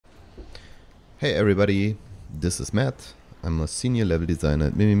Hey everybody, this is Matt. I'm a senior level designer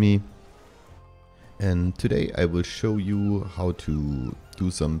at Mimimi, and today I will show you how to do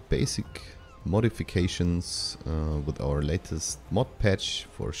some basic modifications with our latest mod patch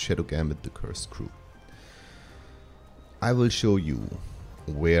for Shadow Gambit, the Cursed Crew. I will show you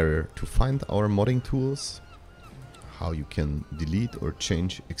where to find our modding tools, how you can delete or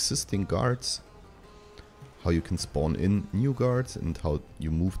change existing guards, how you can spawn in new guards and how you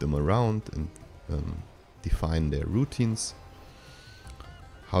move them around and define their routines,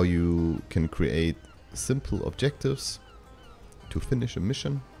 how you can create simple objectives to finish a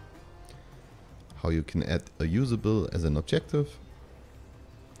mission, how you can add a usable as an objective,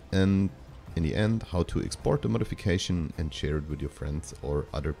 and in the end how to export the modification and share it with your friends or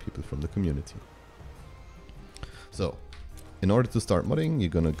other people from the community. So in order to start modding, you're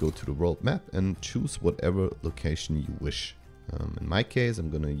gonna go to the world map and choose whatever location you wish. In my case, I'm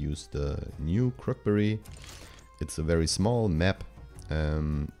gonna use the new Crookberry. It's a very small map,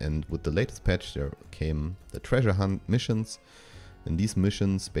 and with the latest patch there came the treasure hunt missions, and these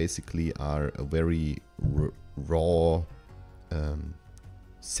missions basically are a very raw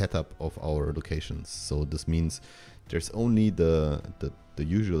setup of our locations. So this means there's only the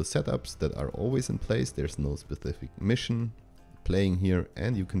usual setups that are always in place. There's no specific mission playing here,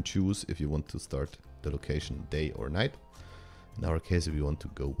 and you can choose if you want to start the location day or night. In our case, we want to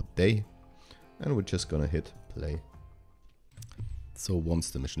go with day, and we're just gonna hit play. So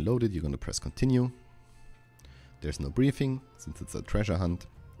once the mission loaded, you're gonna press continue. There's no briefing since it's a treasure hunt,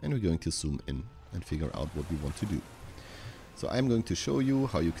 and we're going to zoom in and figure out what we want to do. So I'm going to show you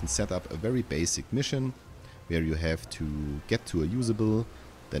how you can set up a very basic mission where you have to get to a usable,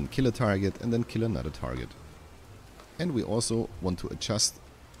 then kill a target, and then kill another target. And we also want to adjust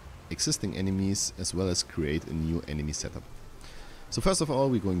existing enemies as well as create a new enemy setup. So first of all,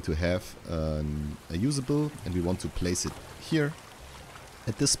 we're going to have a usable, and we want to place it here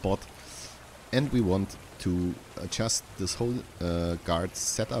at this spot, and we want to adjust this whole guard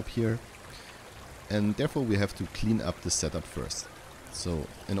setup here, and therefore we have to clean up the setup first. So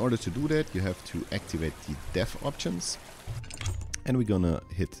in order to do that, you have to activate the def options, and we're gonna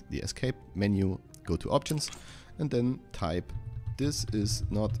hit the escape menu, go to options, and then type "this is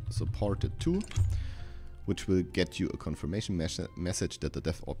not supported to," which will get you a confirmation message that the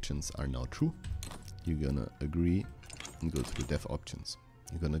def options are now true. You're gonna agree and go to the def options.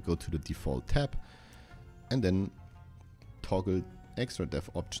 You're gonna go to the default tab and then toggle extra def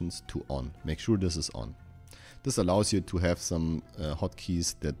options to on. Make sure this is on. This allows you to have some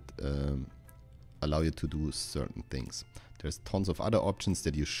hotkeys that allow you to do certain things. There's tons of other options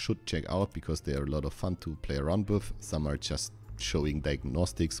that you should check out because they are a lot of fun to play around with. Some are just showing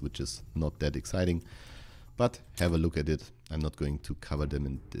diagnostics, which is not that exciting. But have a look at it. I'm not going to cover them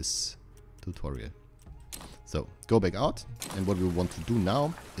in this tutorial. So go back out, and what we want to do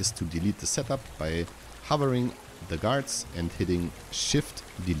now is to delete the setup by hovering the guards and hitting Shift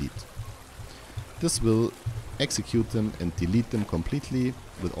Delete. This will execute them and delete them completely,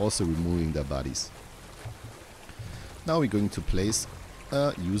 with also removing their bodies. Now we're going to place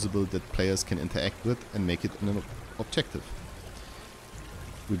a usable that players can interact with and make it an objective.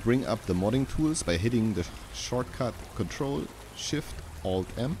 We bring up the modding tools by hitting the shortcut Control Shift Alt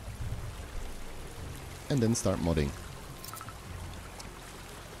M and then start modding.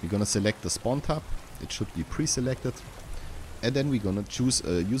 We're gonna select the spawn tab, it should be pre-selected, and then we're gonna choose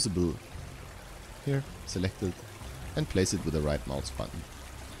a usable here, select it, and place it with the right mouse button.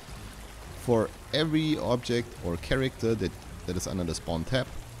 For every object or character that is under the spawn tab,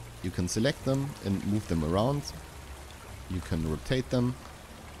 you can select them and move them around. You can rotate them.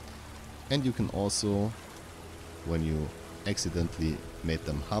 And you can also, when you accidentally made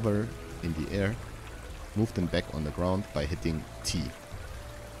them hover in the air, move them back on the ground by hitting T.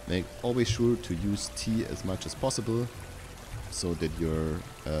 Make always sure to use T as much as possible so that your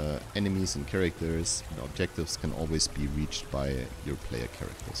enemies and characters and objectives can always be reached by your player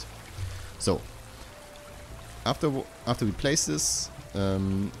characters. So after we place this,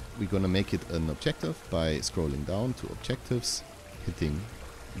 we're gonna make it an objective by scrolling down to objectives, hitting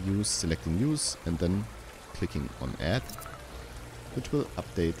use, selecting use, and then clicking on add, which will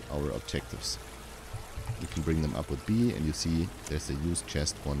update our objectives. You can bring them up with B and you see there's a use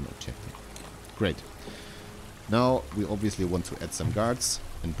chest 1 objective. Great. Now we obviously want to add some guards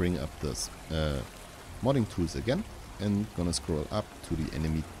and bring up this modding tools again, and gonna scroll up to the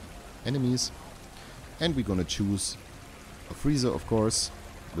enemies, and we're gonna choose a freezer, of course,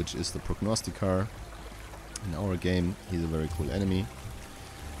 which is the prognosticar. In our game he's a very cool enemy,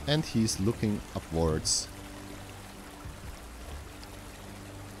 and he's looking upwards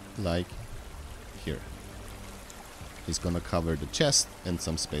like here. He's gonna cover the chest and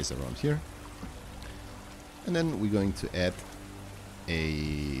some space around here. And then we're going to add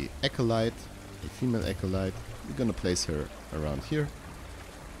a acolyte, a female acolyte. We're gonna place her around here.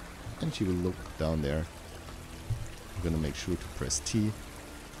 And she will look down there. We're gonna make sure to press T.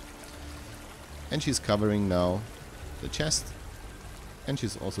 And she's covering now the chest. And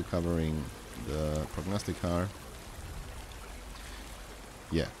she's also covering the prognosticar.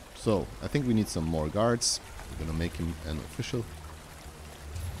 Yeah, so I think we need some more guards. We're gonna make him an official.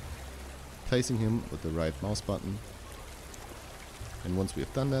 Placing him with the right mouse button. And once we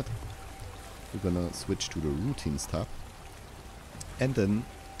have done that, we're gonna switch to the routines tab. And then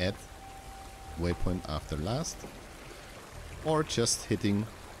add waypoint after last. Or just hitting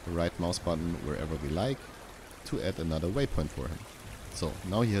the right mouse button wherever we like to add another waypoint for him. So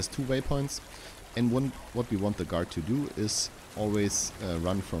now he has 2 waypoints. And what we want the guard to do is always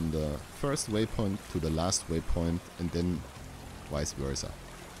run from the first waypoint to the last waypoint and then vice versa.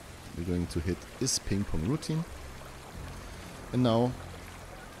 We're going to hit is ping pong routine. And now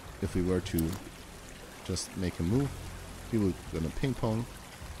if we were to just make a move, we will gonna ping pong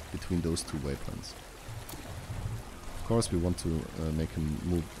between those 2 waypoints. Of course we want to make him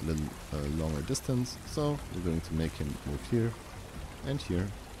move a little longer distance, so we're going to make him move here and here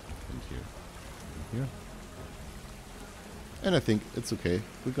and here and here. And I think it's okay.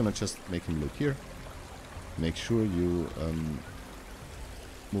 We're gonna just make him look here. Make sure you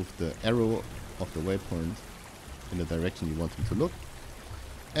move the arrow of the waypoint in the direction you want him to look.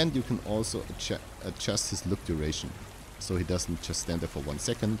 And you can also adjust his look duration. So he doesn't just stand there for 1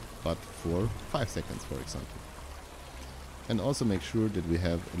 second, but for 5 seconds, for example. And also make sure that we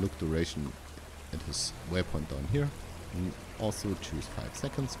have a look duration at his waypoint down here. And also choose 5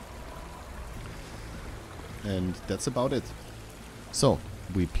 seconds. And that's about it. So,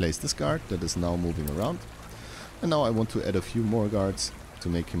 we place this guard that is now moving around. And now I want to add a few more guards to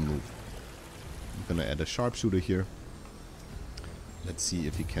make him move. I'm gonna add a sharpshooter here. Let's see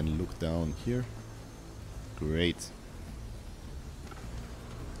if he can look down here. Great.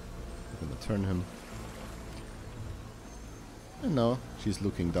 I'm gonna turn him. And now she's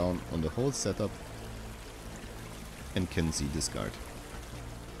looking down on the whole setup and can see this guard.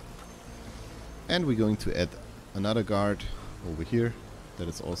 And we're going to add another guard over here that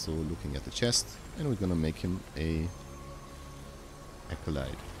is also looking at the chest, and we're gonna make him a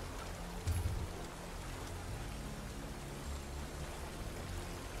acolyte.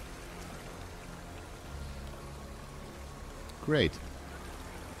 Great.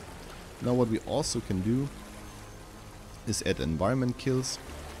 Now what we also can do is add environment kills.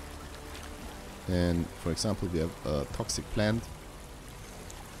 And for example, we have a toxic plant.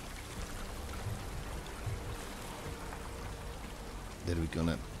 That we're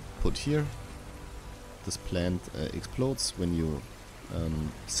gonna put here. This plant explodes when you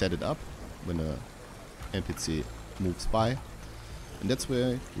set it up, when a NPC moves by. And that's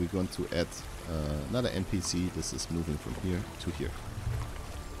where we're going to add another NPC. This is moving from here to here.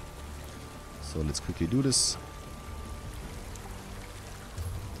 So let's quickly do this.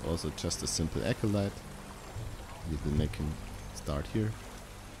 Also just a simple acolyte. We will make him start here.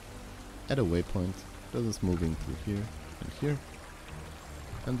 Add a waypoint. This is moving through here and here.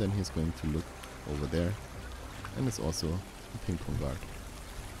 And then he's going to look over there. And it's also a ping pong guard.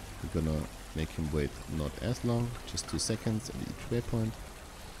 We're gonna make him wait not as long, just 2 seconds at each waypoint.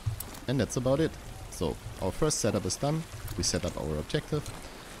 And that's about it. So our first setup is done. We set up our objective.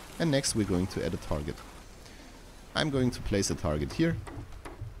 And next we're going to add a target. I'm going to place a target here.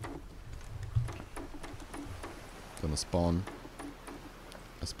 Gonna spawn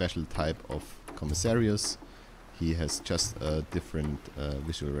a special type of commissarius. He has just a different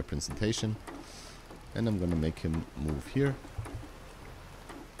visual representation. And I'm gonna make him move here.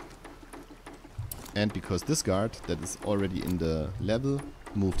 And because this guard that is already in the level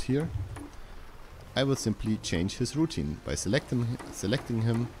moved here, I will simply change his routine by selecting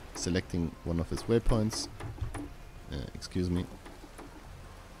him, selecting one of his waypoints. Excuse me,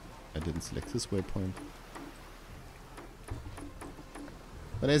 I didn't select his waypoint.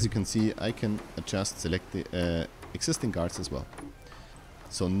 But as you can see, I can select the existing guards as well.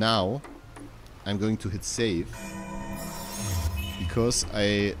 So now I'm going to hit save, because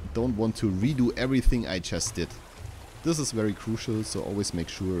I don't want to redo everything I just did. This is very crucial, so always make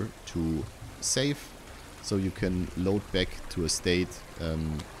sure to save, so you can load back to a state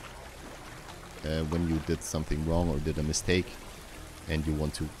when you did something wrong or did a mistake, and you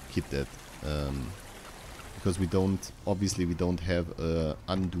want to keep that, because obviously we don't have a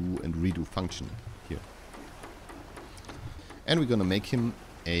undo and redo function here. And we're gonna make him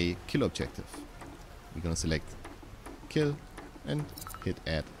a kill objective. we're gonna select kill and hit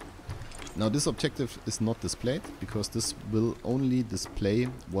add. Now this objective is not displayed because this will only display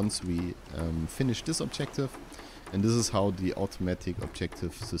once we finish this objective, and this is how the automatic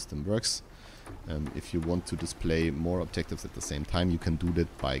objective system works. If you want to display more objectives at the same time, you can do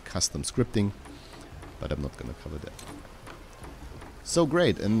that by custom scripting, but I'm not gonna cover that. So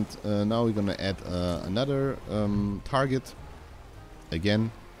great, and now we're gonna add another target.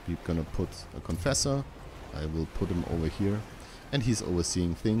 Again, we're gonna put a confessor. I will put him over here, and he's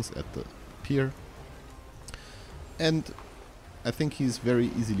overseeing things at the pier. And I think he's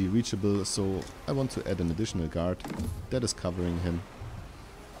very easily reachable, so I want to add an additional guard that is covering him.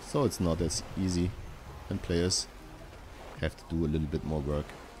 So it's not as easy, and players have to do a little bit more work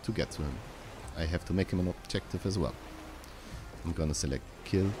to get to him. I have to make him an objective as well. I'm gonna select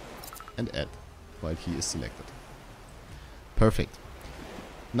kill and add while he is selected. Perfect.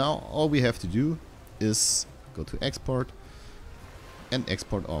 Now all we have to do is go to export and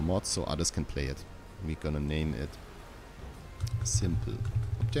export our mod so others can play it. We're gonna name it simple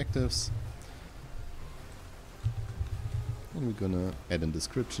objectives, and we're gonna add a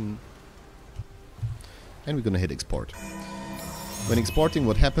description, and we're gonna hit export. When exporting,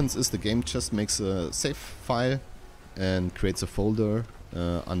 what happens is the game just makes a save file and creates a folder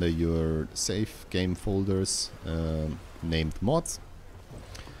under your save game folders named mods.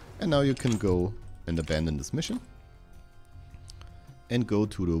 And now you can go and abandon this mission and go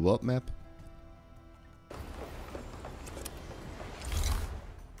to the world map,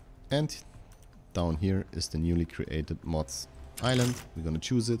 and down here is the newly created mods island. We're gonna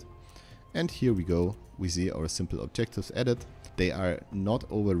choose it, and here we go. We see our simple objectives added. They are not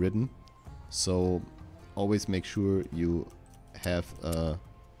overridden, so always make sure you have a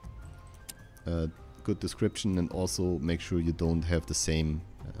good description, and also make sure you don't have the same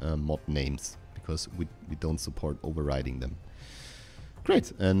mod names, because we don't support overriding them.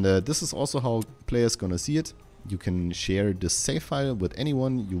 Great, and this is also how players gonna see it. You can share this save file with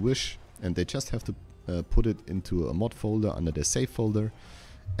anyone you wish, and they just have to put it into a mod folder under their save folder,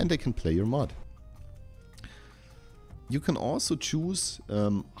 and they can play your mod. You can also choose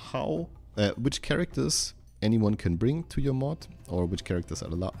which characters anyone can bring to your mod, or which characters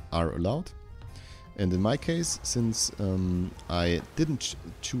are allowed. And in my case, since I didn't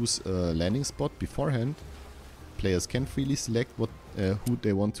choose a landing spot beforehand, players can freely select who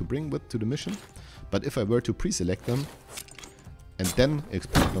they want to bring with to the mission. But if I were to pre-select them and then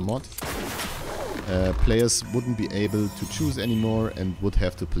export the mod, players wouldn't be able to choose anymore and would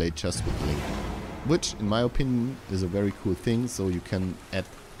have to play just with Link. Which, in my opinion, is a very cool thing, so you can add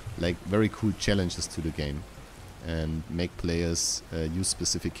like very cool challenges to the game and make players use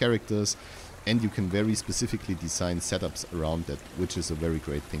specific characters, and you can very specifically design setups around that, which is a very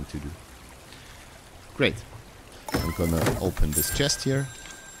great thing to do. Great. I'm gonna open this chest here,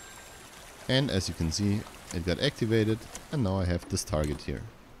 and as you can see, it got activated, and now I have this target here.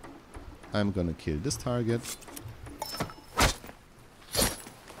 I'm gonna kill this target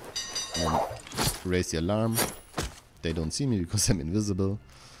and raise the alarm. They don't see me because I'm invisible,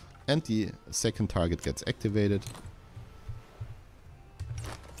 and the second target gets activated,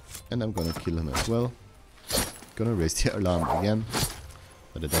 and I'm gonna kill him as well. Gonna raise the alarm again,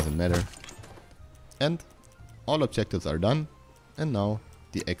 but it doesn't matter. And all objectives are done, and now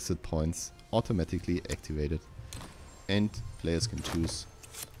the exit points automatically activated, and players can choose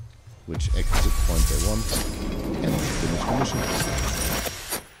which exit point they want and finish the mission.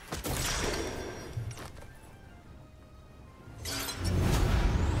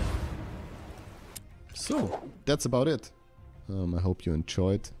 So that's about it. I hope you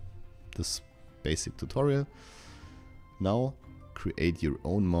enjoyed this basic tutorial. Now create your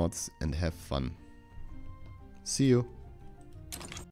own mods and have fun. See you.